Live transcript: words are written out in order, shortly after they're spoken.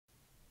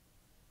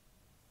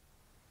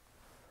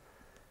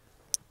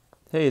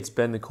Hey, it's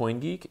Ben the Coin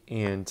Geek,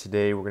 and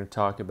today we're going to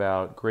talk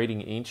about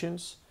grading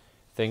ancients.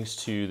 Thanks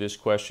to this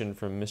question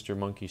from Mr.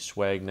 Monkey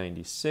Swag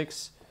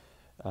 96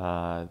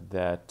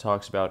 that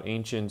talks about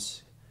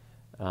ancients.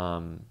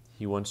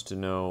 He wants to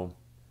know,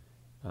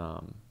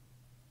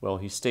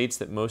 he states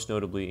that most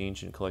notably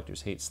ancient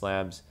collectors hate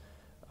slabs.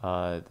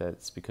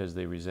 That's because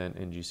they resent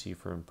NGC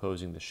for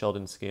imposing the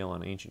Sheldon scale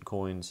on ancient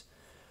coins.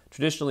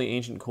 Traditionally,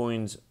 ancient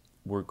coins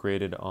were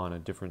graded on a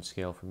different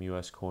scale from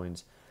US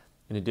coins.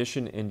 In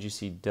addition,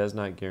 NGC does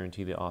not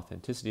guarantee the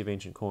authenticity of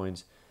ancient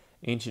coins.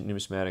 Ancient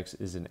numismatics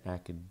is an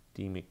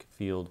academic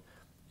field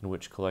in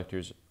which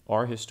collectors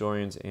are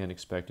historians and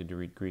expected to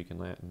read Greek and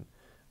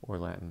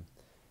Latin.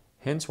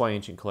 Hence why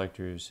ancient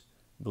collectors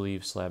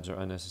believe slabs are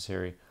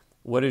unnecessary.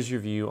 What is your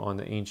view on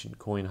the ancient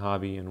coin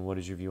hobby, and what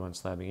is your view on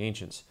slabbing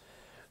ancients?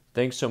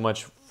 Thanks so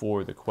much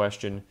for the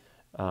question.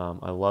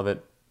 I love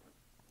it,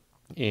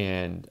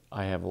 and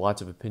I have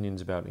lots of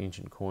opinions about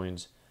ancient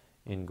coins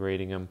and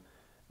grading them.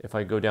 If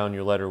I go down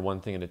your letter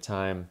one thing at a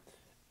time,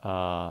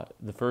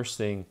 the first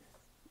thing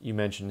you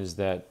mentioned is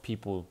that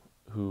people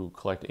who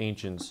collect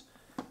ancients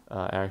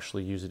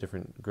actually use a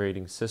different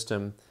grading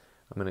system.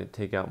 I'm going to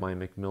take out my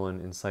Macmillan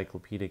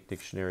Encyclopedic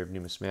Dictionary of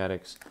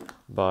Numismatics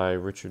by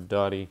Richard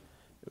Doughty.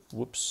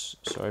 Whoops,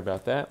 sorry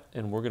about that.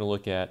 And we're going to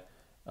look at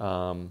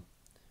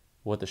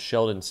what the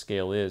Sheldon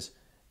scale is.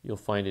 You'll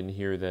find in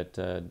here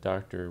that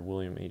Dr.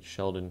 William H.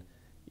 Sheldon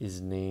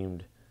is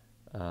named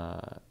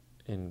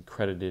and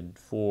credited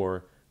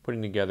for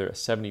putting together a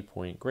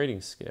 70-point grading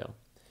scale.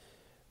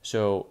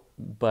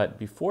 But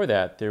before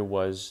that, there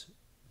was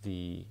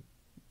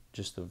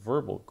just the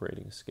verbal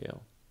grading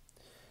scale.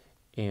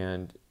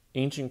 And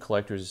ancient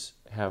collectors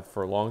have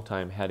for a long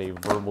time had a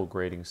verbal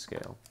grading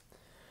scale.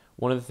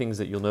 One of the things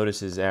that you'll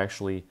notice is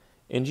actually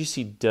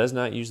NGC does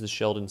not use the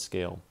Sheldon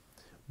scale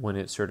when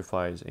it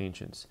certifies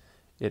ancients.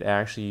 It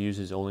actually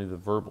uses only the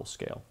verbal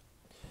scale.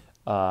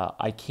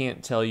 I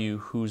can't tell you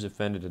who's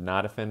offended and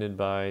not offended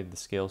by the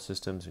scale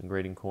systems and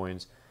grading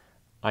coins.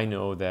 I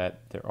know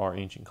that there are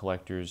ancient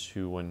collectors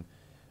who, when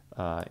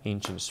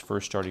ancients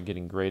first started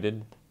getting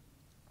graded,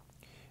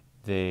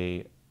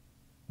 they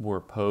were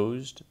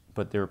opposed,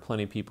 but there were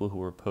plenty of people who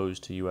were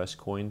opposed to US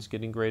coins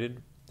getting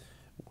graded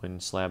when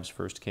slabs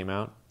first came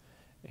out.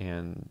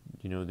 And,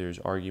 there's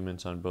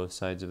arguments on both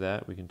sides of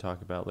that we can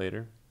talk about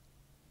later.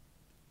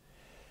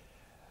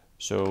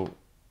 So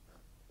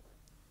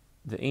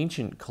the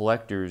ancient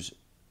collectors,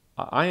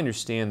 I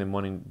understand them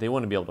they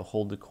want to be able to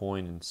hold the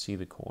coin and see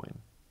the coin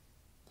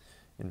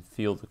and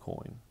feel the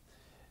coin.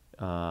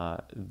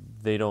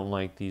 They don't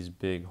like these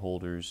big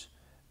holders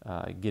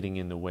getting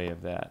in the way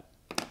of that.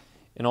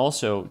 And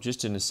also,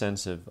 just in a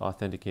sense of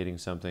authenticating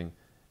something,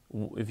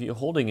 if you're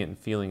holding it and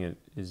feeling it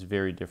is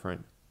very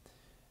different.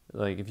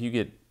 Like if you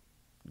get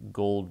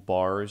gold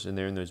bars and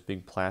they're in those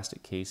big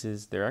plastic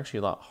cases, they're actually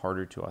a lot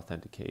harder to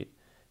authenticate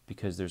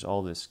because there's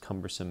all this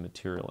cumbersome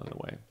material in the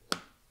way.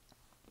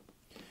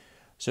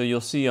 So you'll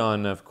see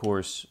on, of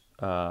course,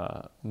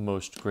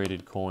 most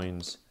graded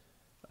coins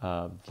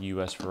of the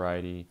US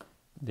variety,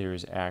 there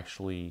is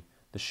actually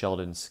the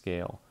Sheldon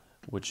scale,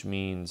 which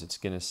means it's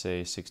going to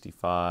say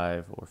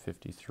 65 or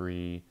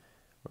 53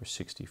 or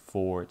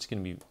 64. It's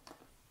going to be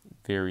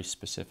very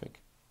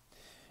specific.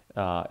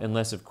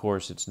 Unless, of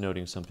course, it's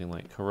noting something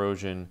like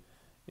corrosion,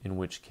 in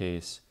which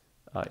case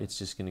it's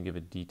just going to give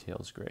a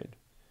details grade.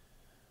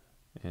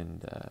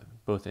 And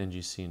both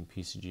NGC and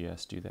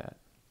PCGS do that.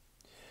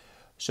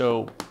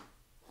 So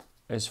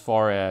as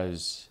far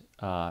as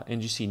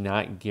NGC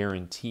not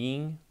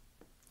guaranteeing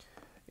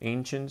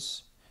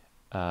ancients,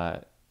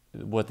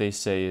 what they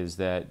say is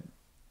that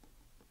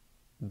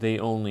they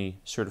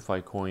only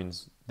certify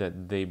coins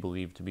that they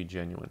believe to be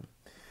genuine.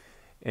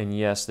 And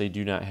yes, they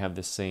do not have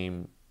the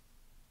same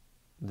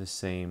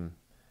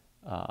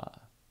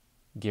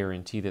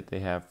guarantee that they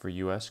have for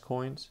US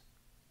coins.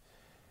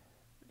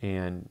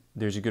 And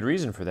there's a good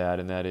reason for that,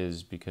 and that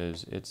is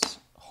because it's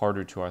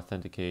harder to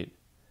authenticate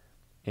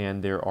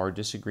and there are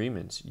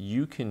disagreements.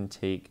 You can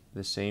take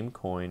the same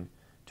coin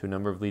to a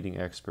number of leading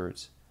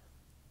experts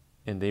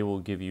and they will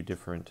give you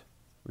different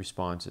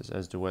responses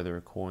as to whether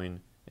a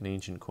coin, an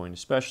ancient coin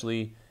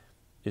especially,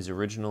 is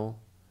original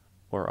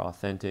or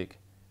authentic,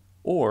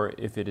 or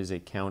if it is a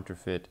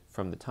counterfeit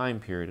from the time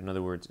period. In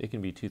other words, it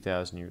can be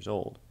 2,000 years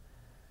old.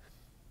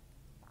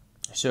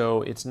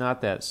 So it's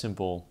not that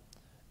simple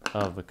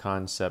of a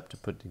concept to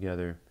put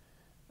together.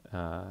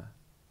 And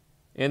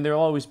there'll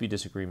always be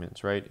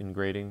disagreements, right, in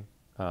grading.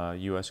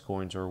 US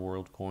coins or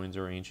world coins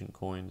or ancient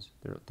coins.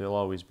 There'll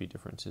always be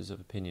differences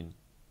of opinion.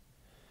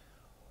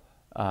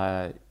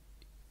 I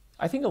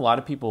think a lot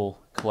of people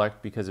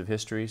collect because of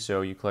history,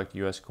 so you collect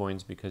US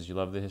coins because you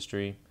love the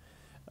history.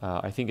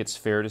 I think it's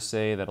fair to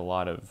say that a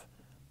lot of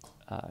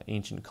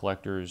ancient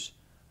collectors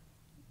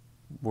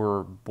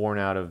were born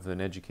out of an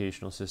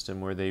educational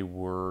system where they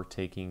were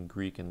taking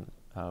Greek and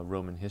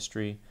Roman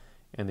history,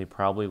 and they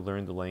probably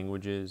learned the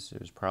languages.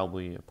 It was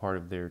probably a part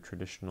of their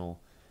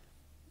traditional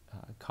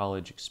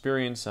college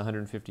experience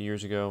 150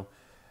 years ago.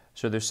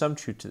 So there's some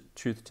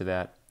truth to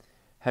that.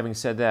 Having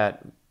said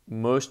that,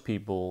 most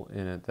people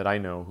in it that I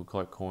know who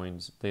collect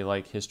coins, they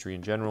like history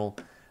in general.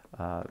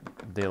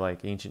 They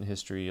like ancient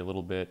history a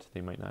little bit.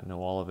 They might not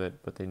know all of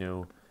it, but they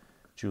know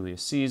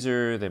Julius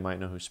Caesar. They might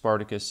know who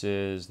Spartacus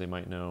is. They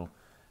might know,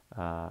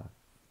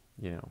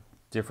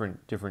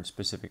 different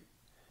specific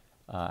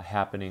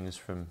happenings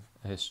from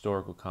a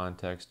historical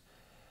context.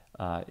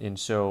 And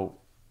so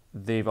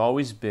they've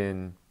always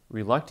been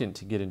reluctant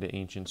to get into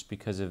ancients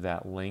because of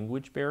that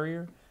language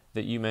barrier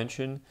that you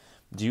mentioned.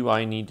 Do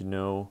I need to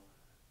know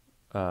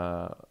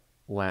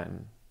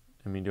Latin?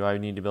 I mean, do I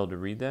need to be able to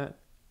read that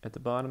at the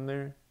bottom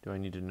there? Do I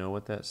need to know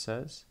what that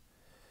says?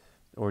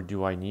 Or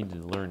do I need to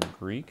learn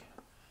Greek?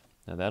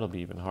 Now that'll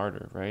be even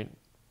harder, right?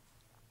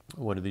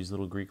 What do these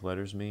little Greek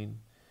letters mean?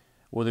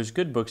 Well, there's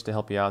good books to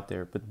help you out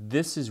there, but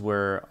this is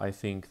where I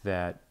think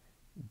that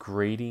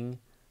grading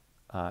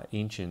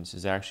ancients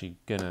is actually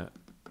going to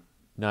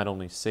not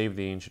only save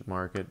the ancient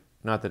market,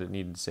 not that it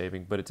needed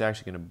saving, but it's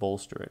actually going to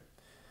bolster it.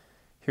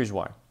 Here's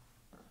why.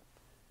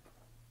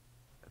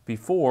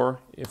 Before,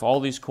 if all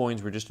these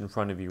coins were just in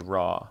front of you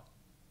raw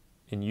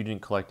and you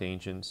didn't collect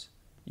ancients,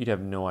 you'd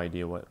have no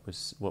idea what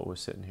was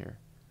sitting here.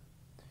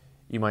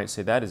 You might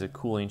say, that is a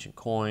cool ancient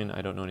coin,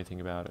 I don't know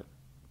anything about it.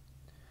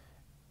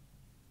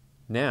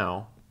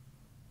 Now,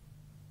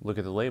 look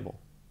at the label.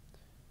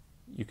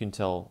 You can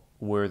tell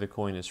where the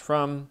coin is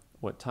from,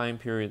 what time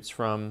period it's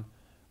from,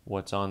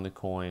 what's on the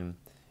coin,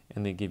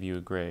 and they give you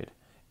a grade.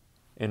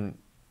 And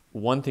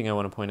one thing I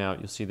want to point out,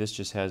 you'll see this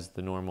just has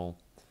the normal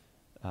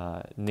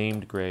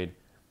named grade,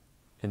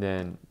 and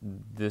then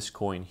this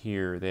coin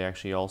here, they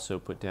actually also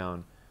put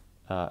down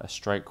a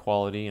strike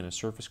quality and a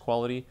surface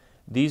quality.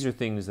 These are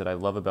things that I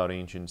love about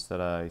ancients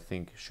that I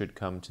think should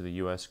come to the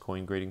US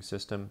coin grading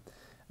system.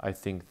 I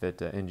think that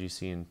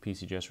NGC and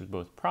PCGS would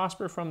both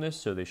prosper from this,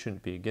 so they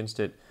shouldn't be against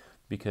it,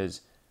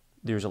 because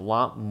there's a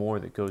lot more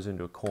that goes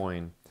into a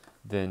coin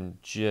than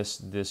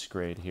just this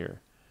grade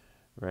here,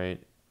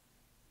 right?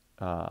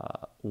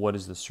 What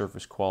is the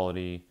surface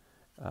quality?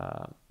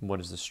 What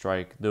is the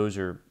strike? Those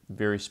are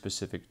very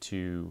specific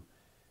to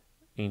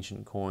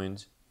ancient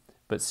coins,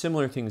 but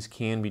similar things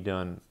can be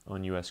done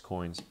on US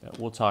coins.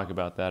 We'll talk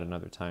about that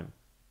another time.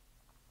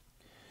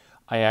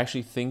 I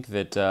actually think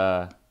that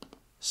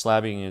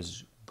slabbing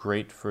is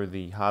great for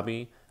the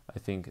hobby. I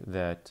think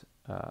that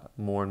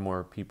more and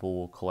more people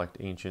will collect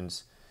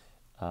ancients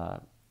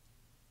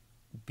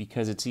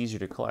because it's easier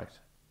to collect.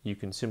 You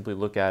can simply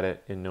look at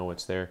it and know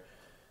what's there.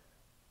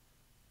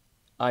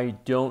 I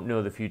don't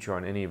know the future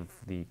on any of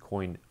the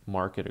coin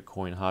market or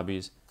coin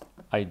hobbies.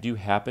 I do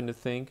happen to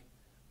think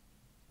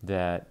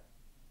that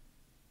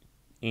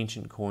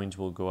ancient coins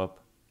will go up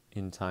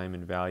in time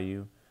and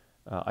value.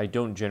 I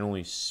don't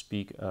generally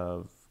speak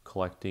of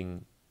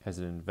collecting as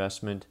an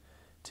investment.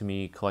 To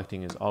me,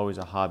 collecting is always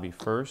a hobby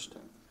first,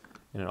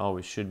 and it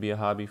always should be a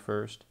hobby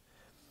first.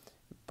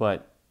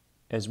 But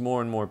as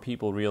more and more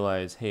people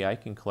realize, hey, I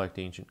can collect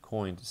ancient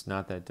coins, it's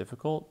not that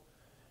difficult,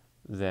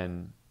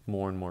 then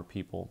more and more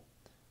people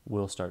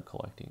will start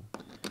collecting.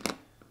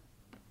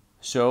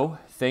 So,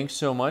 thanks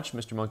so much,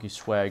 Mr. Monkey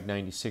Swag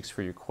 96,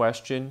 for your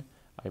question.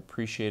 I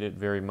appreciate it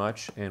very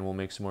much, and we'll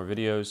make some more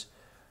videos.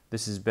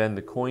 This has been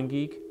The Coin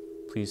Geek.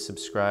 Please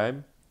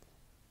subscribe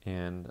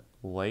and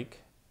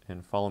like,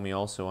 and follow me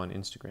also on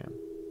Instagram.